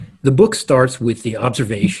The book starts with the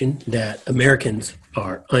observation that Americans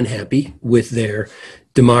are unhappy with their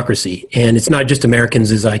democracy. And it's not just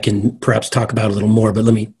Americans, as I can perhaps talk about a little more, but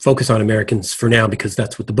let me focus on Americans for now because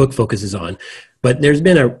that's what the book focuses on. But there's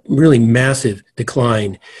been a really massive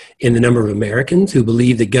decline in the number of Americans who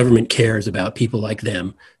believe that government cares about people like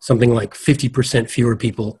them. Something like 50% fewer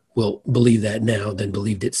people will believe that now than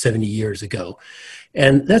believed it 70 years ago.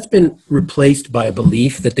 And that's been replaced by a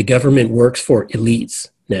belief that the government works for elites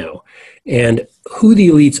now. And who the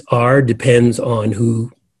elites are depends on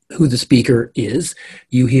who the speaker is.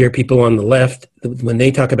 You hear people on the left, when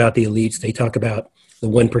they talk about the elites, they talk about the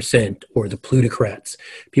 1% or the plutocrats.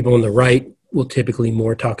 People on the right will typically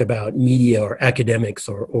more talk about media or academics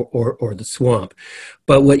or the swamp.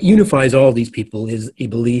 But what unifies all these people is a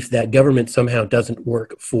belief that government somehow doesn't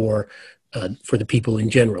work for the people in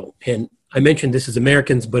general. And I mentioned this as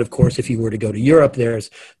Americans, but of course, if you were to go to Europe, there's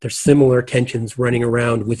similar tensions running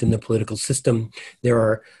around within the political system. There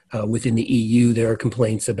are within the EU, there are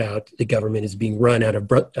complaints about the government is being run out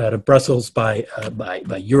of Brussels by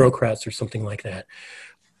bureaucrats or something like that.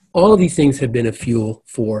 All of these things have been a fuel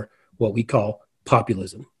for what we call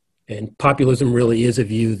populism. And populism really is a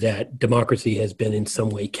view that democracy has been in some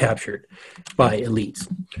way captured by elites.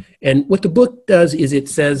 And what the book does is it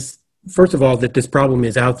says, first of all, that this problem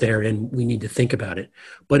is out there and we need to think about it.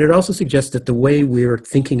 But it also suggests that the way we're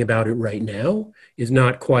thinking about it right now is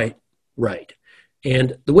not quite right.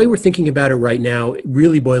 And the way we're thinking about it right now it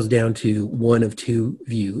really boils down to one of two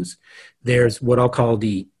views. There's what I'll call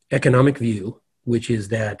the economic view, which is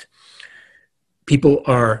that people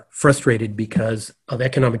are frustrated because of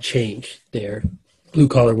economic change. They're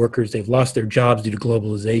blue-collar workers, they've lost their jobs due to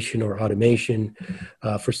globalization or automation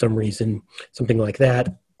for some reason, something like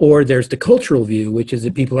that. Or there's the cultural view, which is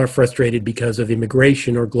that people are frustrated because of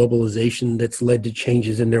immigration or globalization that's led to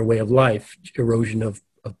changes in their way of life, erosion of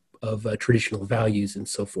traditional values and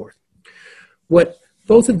so forth. What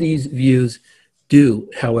both of these views do,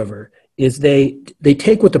 however, is they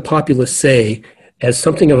take what the populists say as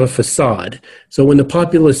something of a facade. So when the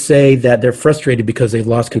populists say that they're frustrated because they've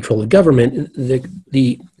lost control of government,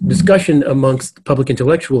 the discussion amongst public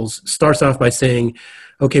intellectuals starts off by saying,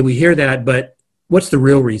 okay, we hear that, but what's the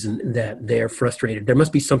real reason that they're frustrated? There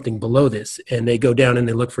must be something below this. And they go down and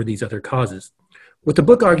they look for these other causes. What the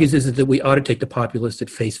book argues is that we ought to take the populists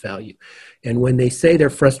at face value. And when they say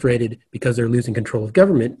they're frustrated because they're losing control of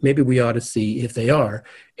government, maybe we ought to see if they are.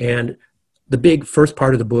 And the big first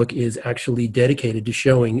part of the book is actually dedicated to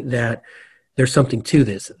showing that there's something to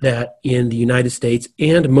this, that in the United States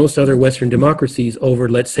and most other Western democracies over,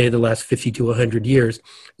 let's say, the last 50 to 100 years,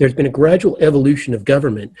 there's been a gradual evolution of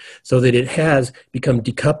government so that it has become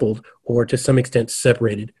decoupled or to some extent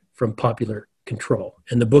separated from popular control.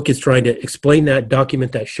 And the book is trying to explain that,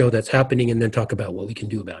 document that, show that's happening, and then talk about what we can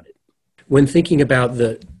do about it. When thinking about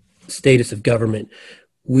the status of government,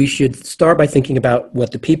 we should start by thinking about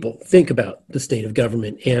what the people think about the state of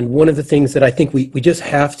government. And one of the things that I think we just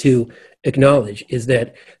have to acknowledge is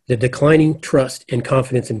that the declining trust and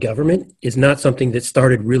confidence in government is not something that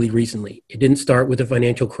started really recently. It didn't start with the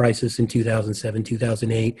financial crisis in 2007,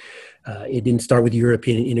 2008. It didn't start with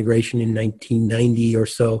European integration in 1990 or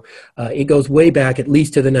so. It goes way back, at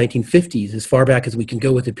least to the 1950s. As far back as we can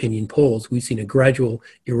go with opinion polls, we've seen a gradual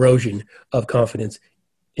erosion of confidence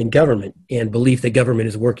in government and belief that government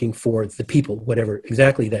is working for the people, whatever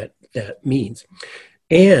exactly that means.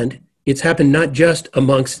 And it's happened not just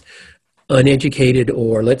amongst uneducated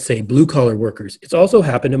or, let's say, blue-collar workers. It's also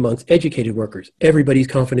happened amongst educated workers. Everybody's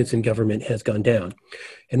confidence in government has gone down.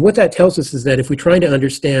 And what that tells us is that if we're trying to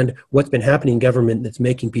understand what's been happening in government that's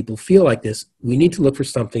making people feel like this, we need to look for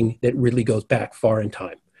something that really goes back far in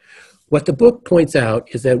time. What the book points out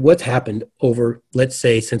is that what's happened over, let's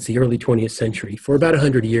say, since the early 20th century, for about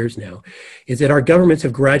 100 years now, is that our governments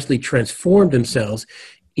have gradually transformed themselves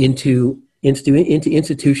into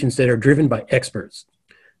institutions that are driven by experts.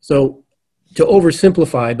 So to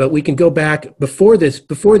oversimplify, but we can go back before the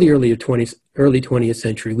early 20th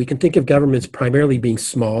century, we can think of governments primarily being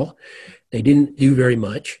small. They didn't do very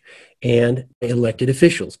much. And elected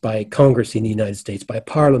officials by Congress in the United States, by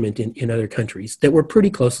Parliament in other countries that were pretty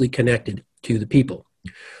closely connected to the people.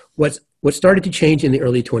 What started to change in the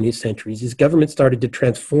early 20th centuries is government started to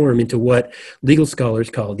transform into what legal scholars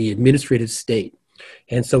call the administrative state.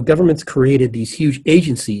 And so governments created these huge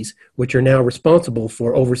agencies which are now responsible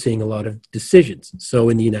for overseeing a lot of decisions. So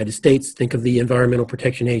in the United States, think of the Environmental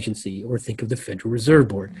Protection Agency or think of the Federal Reserve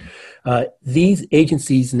Board. These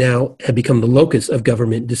agencies now have become the locus of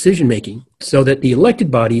government decision-making so that the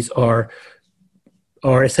elected bodies are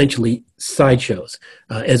essentially sideshows,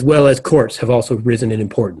 as well as courts have also risen in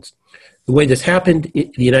importance. The way this happened in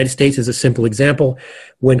the United States is a simple example.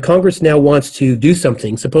 When Congress now wants to do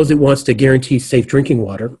something, suppose it wants to guarantee safe drinking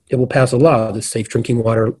water, it will pass a law, the Safe Drinking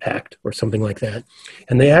Water Act or something like that.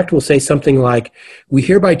 And the act will say something like, we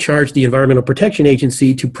hereby charge the Environmental Protection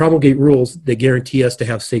Agency to promulgate rules that guarantee us to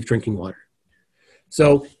have safe drinking water.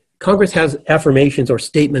 So Congress has affirmations or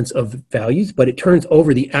statements of values, but it turns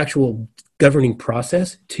over the actual governing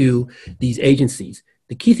process to these agencies.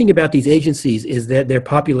 The key thing about these agencies is that they're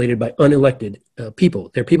populated by unelected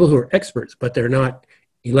people. They're people who are experts, but they're not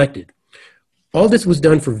elected. All this was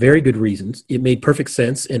done for very good reasons. It made perfect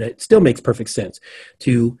sense, and it still makes perfect sense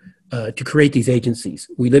to create these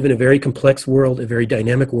agencies. We live in a very complex world, a very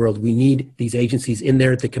dynamic world. We need these agencies in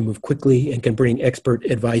there that can move quickly and can bring expert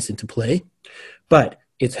advice into play. But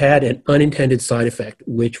it's had an unintended side effect,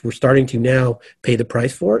 which we're starting to now pay the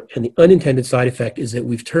price for. And the unintended side effect is that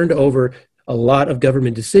we've turned over a lot of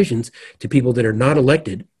government decisions to people that are not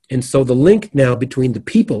elected. And so the link now between the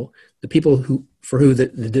people for who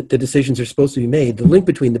the decisions are supposed to be made, the link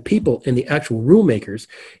between the people and the actual rule makers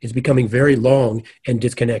is becoming very long and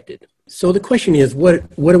disconnected. So the question is, what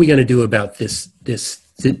are we going to do about this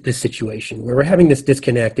situation where we're having this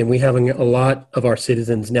disconnect and we're having a lot of our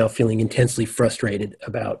citizens now feeling intensely frustrated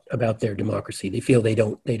about their democracy? They feel they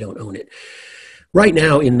don't own it. Right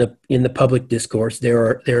now, in the public discourse,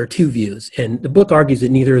 there are two views, and the book argues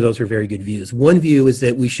that neither of those are very good views. One view is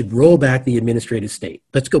that we should roll back the administrative state.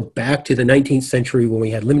 Let's go back to the 19th century when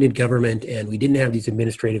we had limited government and we didn't have these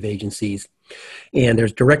administrative agencies, and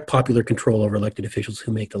there's direct popular control over elected officials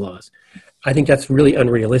who make the laws. I think that's really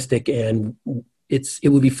unrealistic, and it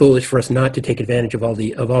would be foolish for us not to take advantage of all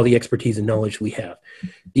the expertise and knowledge we have.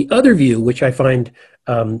 The other view, which I find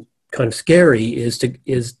kind of scary, is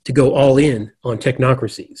to go all in on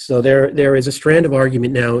technocracy. So there is a strand of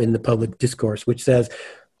argument now in the public discourse which says,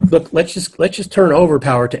 look, let's just turn over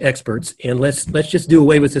power to experts and let's just do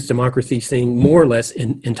away with this democracy thing more or less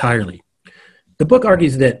entirely. The book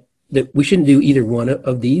argues that we shouldn't do either one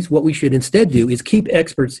of these. What we should instead do is keep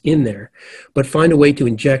experts in there, but find a way to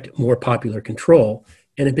inject more popular control.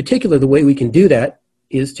 And in particular, the way we can do that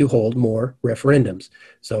is to hold more referendums.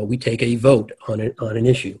 So we take a vote on an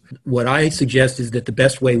issue. What I suggest is that the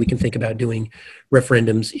best way we can think about doing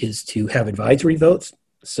referendums is to have advisory votes.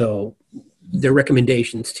 So they're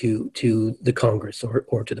recommendations to the Congress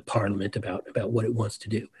or to the Parliament about what it wants to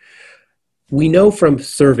do. We know from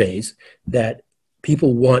surveys that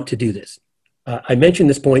people want to do this. I mention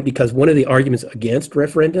this point because one of the arguments against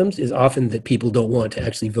referendums is often that people don't want to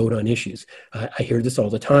actually vote on issues. I hear this all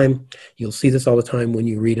the time. You'll see this all the time when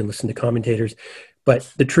you read and listen to commentators. But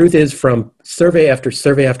the truth is, from survey after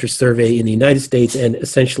survey after survey in the United States and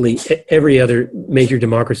essentially every other major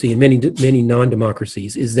democracy and many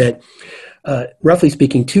non-democracies, is that roughly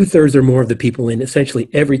speaking, 2/3 or more of the people in essentially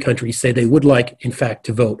every country say they would like, in fact,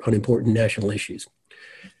 to vote on important national issues.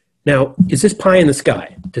 Now, is this pie in the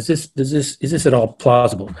sky? Is this at all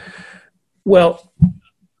plausible? Well,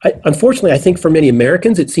 unfortunately, I think for many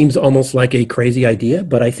Americans, it seems almost like a crazy idea,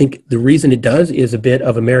 but I think the reason it does is a bit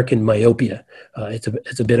of American myopia.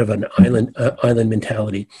 It's a bit of an island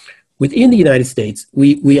mentality. Within the United States,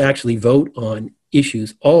 we actually vote on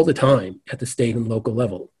issues all the time at the state and local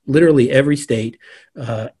level. Literally every state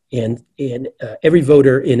and every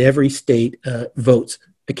voter in every state votes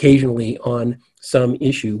occasionally on some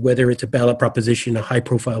issue, whether it's a ballot proposition, a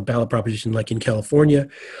high-profile ballot proposition like in California,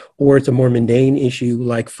 or it's a more mundane issue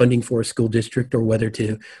like funding for a school district or whether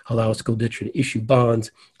to allow a school district to issue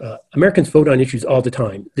bonds. Americans vote on issues all the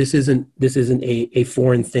time. This isn't a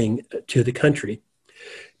foreign thing to the country.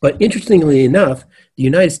 But interestingly enough, the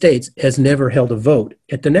United States has never held a vote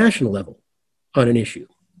at the national level on an issue.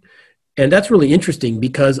 And that's really interesting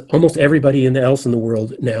because almost everybody else in the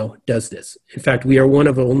world now does this. In fact, we are one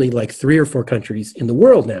of only like 3 or 4 countries in the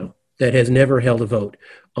world now that has never held a vote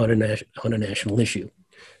on a national issue.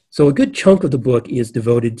 So a good chunk of the book is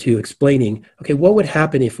devoted to explaining, okay, what would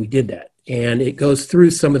happen if we did that? And it goes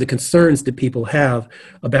through some of the concerns that people have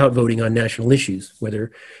about voting on national issues,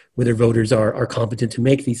 whether voters are competent to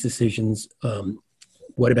make these decisions,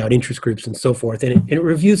 what about interest groups and so forth. And it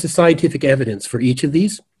reviews the scientific evidence for each of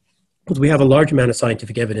these. Because we have a large amount of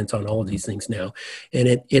scientific evidence on all of these things now. And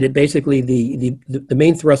it basically, the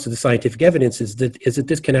main thrust of the scientific evidence is that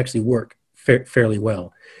this can actually work fairly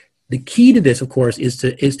well. The key to this, of course, is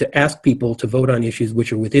to ask people to vote on issues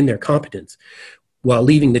which are within their competence while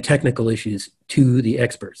leaving the technical issues to the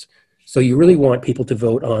experts. So you really want people to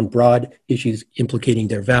vote on broad issues implicating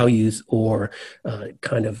their values or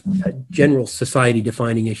kind of general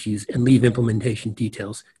society-defining issues and leave implementation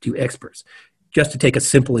details to experts. Just to take a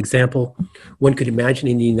simple example, one could imagine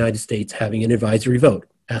in the United States having an advisory vote.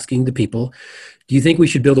 asking the people, do you think we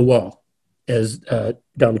should build a wall, as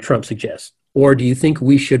Donald Trump suggests? Or do you think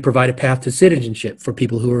we should provide a path to citizenship for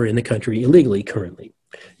people who are in the country illegally currently?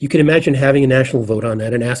 You can imagine having a national vote on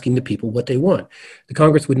that and asking the people what they want. The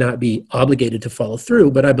Congress would not be obligated to follow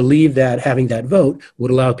through, but I believe that having that vote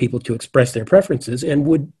would allow people to express their preferences and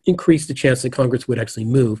would increase the chance that Congress would actually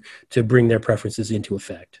move to bring their preferences into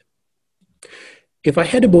effect. If I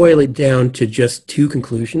had to boil it down to just two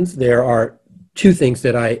conclusions, there are two things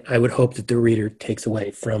that I would hope that the reader takes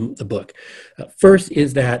away from the book. First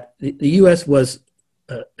is that the U.S. was,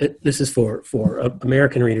 this is for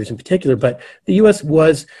American readers in particular, but the U.S.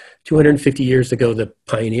 was 250 years ago the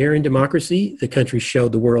pioneer in democracy. The country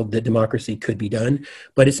showed the world that democracy could be done,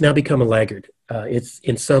 but it's now become a laggard. It's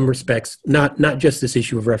in some respects, not just this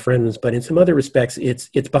issue of referendums, but in some other respects, it's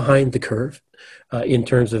behind the curve in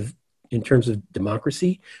terms of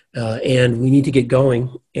democracy, and we need to get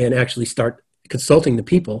going and actually start consulting the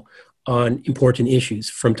people on important issues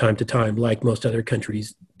from time to time, like most other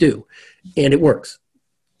countries do, and it works.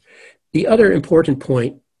 The other important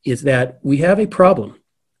point is that we have a problem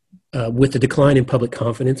with the decline in public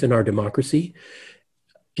confidence in our democracy.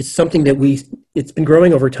 It's something that it's been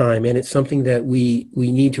growing over time, and it's something that we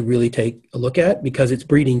need to really take a look at because it's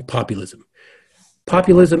breeding populism.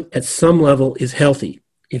 Populism at some level is healthy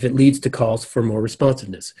if it leads to calls for more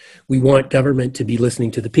responsiveness. We want government to be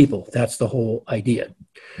listening to the people. That's the whole idea.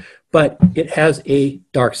 But it has a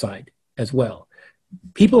dark side as well.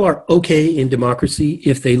 People are okay in democracy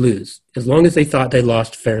if they lose, as long as they thought they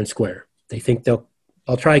lost fair and square. They think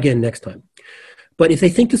I'll try again next time. But if they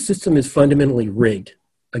think the system is fundamentally rigged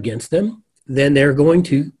against them, then they're going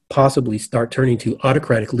to possibly start turning to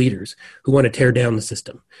autocratic leaders who want to tear down the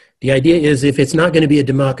system. The idea is if it's not going to be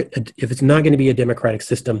a democratic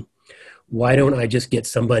system, why don't I just get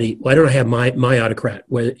somebody? Why don't I have my autocrat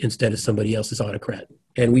instead of somebody else's autocrat?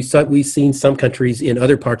 And we've seen some countries in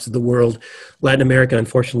other parts of the world. Latin America,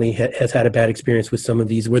 unfortunately, has had a bad experience with some of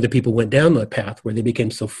these, where the people went down the path where they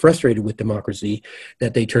became so frustrated with democracy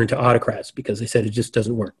that they turned to autocrats because they said it just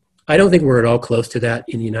doesn't work. I don't think we're at all close to that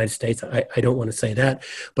in the United States. I don't want to say that,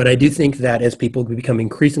 but I do think that as people become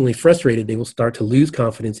increasingly frustrated, they will start to lose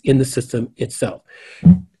confidence in the system itself.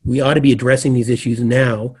 We ought to be addressing these issues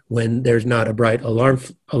now when there's not a bright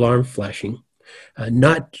alarm flashing,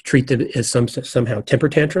 not treat them as somehow temper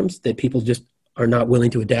tantrums that people just are not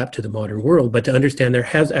willing to adapt to the modern world, but to understand there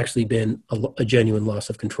has actually been a genuine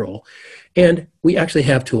loss of control. And we actually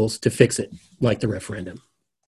have tools to fix it, like the referendum.